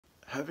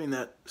having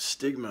that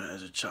stigma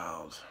as a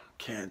child,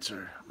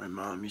 cancer, my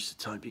mom used to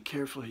tell me, be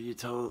careful who you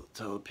tell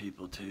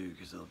people to,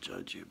 because they'll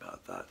judge you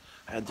about that.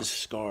 I had this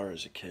scar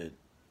as a kid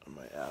on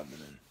my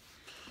abdomen.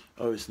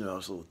 I always knew I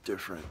was a little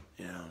different,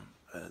 you know,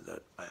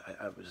 that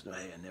I was,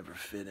 hey, I never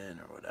fit in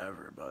or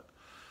whatever, but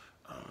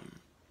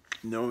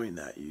knowing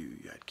that you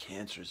had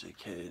cancer as a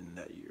kid and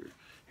that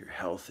you're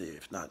healthy,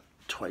 if not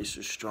twice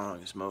as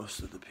strong as most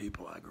of the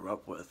people I grew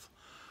up with,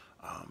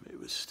 it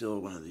was still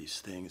one of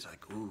these things like,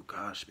 oh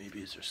gosh,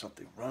 maybe is there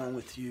something wrong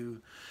with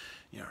you?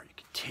 You know, are you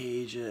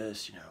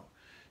contagious? You know,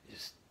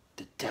 is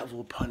the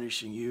devil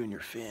punishing you and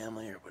your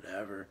family or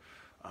whatever?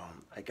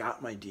 I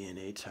got my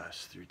DNA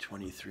test through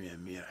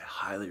 23andMe. I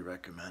highly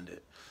recommend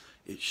it.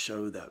 It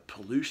showed that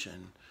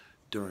pollution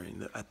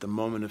at the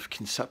moment of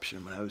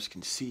conception, when I was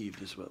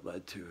conceived, is what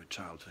led to a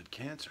childhood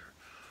cancer.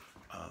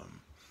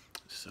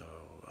 So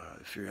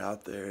if you're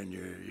out there and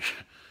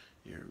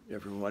you're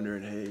ever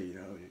wondering, hey,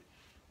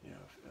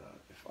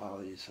 if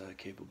Ollie's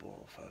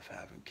capable of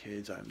having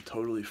kids, I'm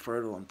totally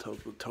fertile. I'm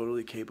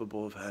totally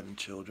capable of having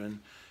children,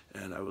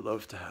 and I would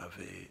love to have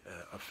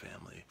a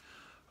family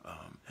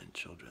and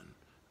children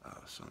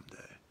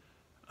someday.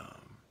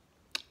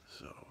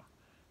 So,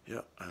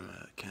 yeah, I'm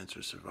a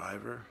cancer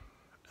survivor,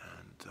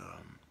 and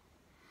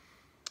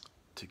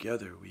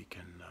together we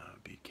can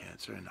beat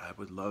cancer. And I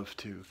would love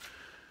to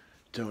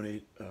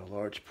donate a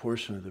large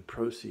portion of the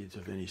proceeds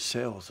of any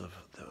sales of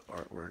the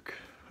artwork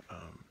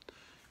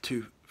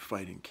to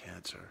fighting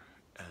cancer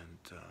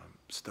and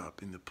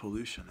stopping the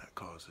pollution that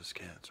causes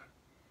cancer.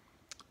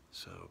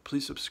 So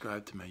please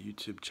subscribe to my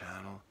YouTube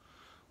channel.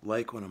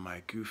 Like one of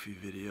my goofy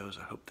videos.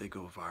 I hope they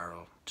go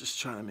viral. Just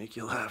trying to make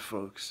you laugh,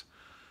 folks.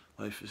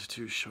 Life is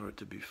too short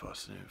to be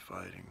fussing and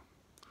fighting.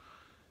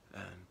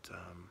 And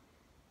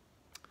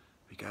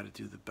we got to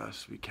do the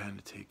best we can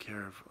to take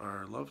care of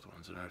our loved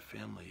ones and our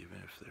family, even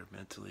if they're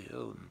mentally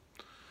ill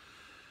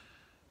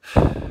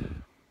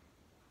and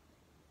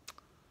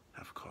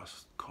have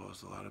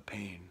caused a lot of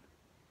pain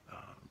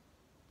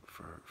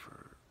for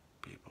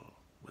people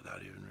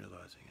without even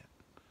realizing it.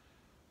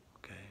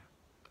 Okay?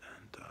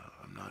 And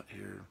I'm not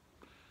here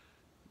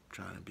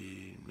trying to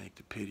make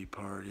the pity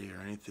party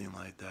or anything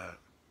like that.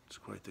 It's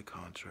quite the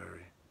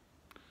contrary.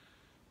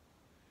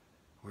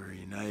 We're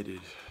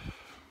united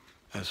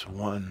as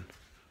one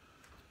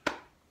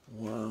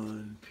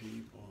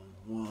people,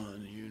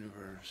 one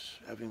universe.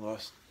 Having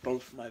lost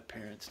both my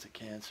parents to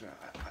cancer,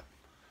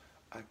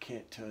 I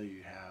can't tell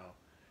you how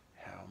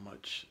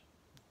much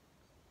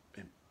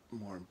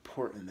more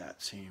important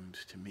that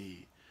seems to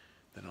me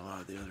than a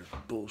lot of the other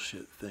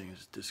bullshit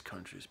things this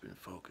country's been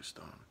focused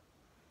on.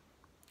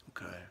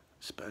 Okay?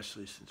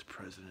 Especially since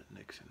President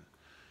Nixon.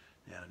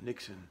 Now,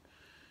 Nixon,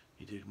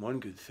 he did one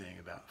good thing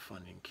about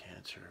funding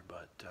cancer,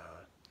 but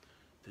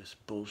this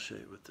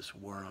bullshit with this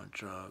war on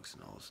drugs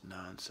and all this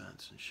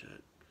nonsense and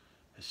shit,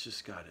 it's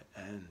just got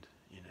to end,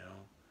 you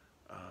know?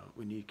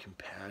 We need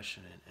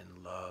compassion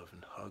and love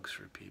and hugs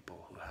for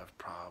people who have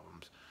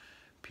problems.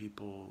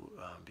 People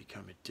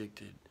become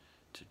addicted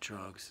to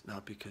drugs,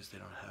 not because they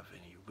don't have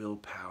any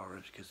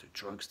willpower, because the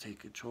drugs take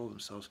control of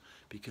themselves,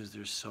 because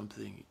there's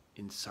something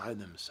inside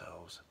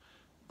themselves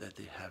that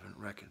they haven't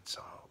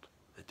reconciled,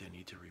 that they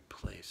need to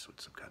replace with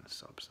some kind of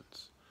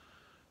substance.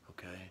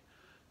 Okay?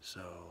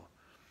 So,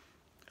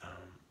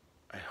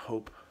 I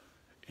hope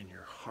in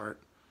your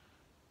heart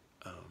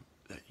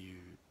that you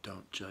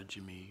don't judge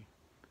me,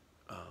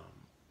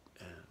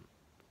 and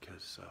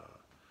because,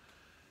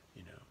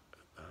 you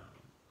know,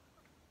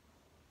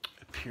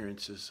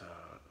 appearances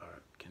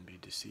can be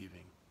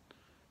deceiving.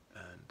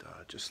 And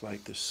just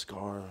like the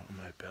scar on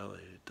my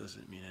belly, it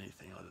doesn't mean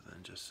anything other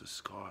than just a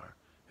scar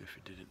if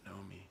you didn't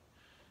know me.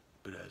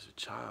 But as a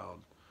child,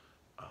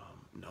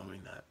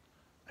 knowing that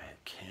I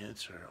had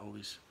cancer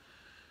always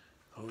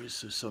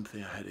was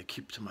something I had to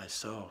keep to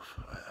myself.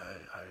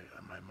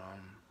 My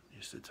mom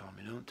used to tell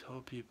me, don't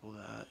tell people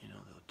that, you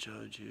know, they'll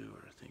judge you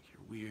or think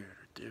you're weird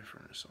or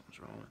different or something's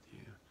wrong with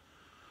you.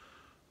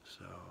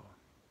 So,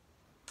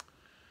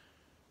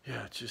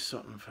 yeah, it's just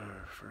something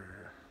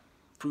for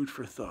food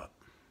for thought.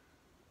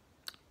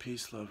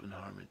 Peace, love, and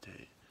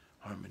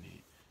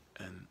harmony.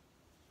 And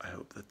I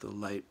hope that the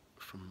light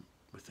from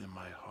within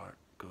my heart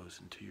goes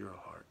into your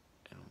heart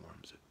and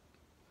warms it.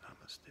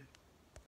 Namaste.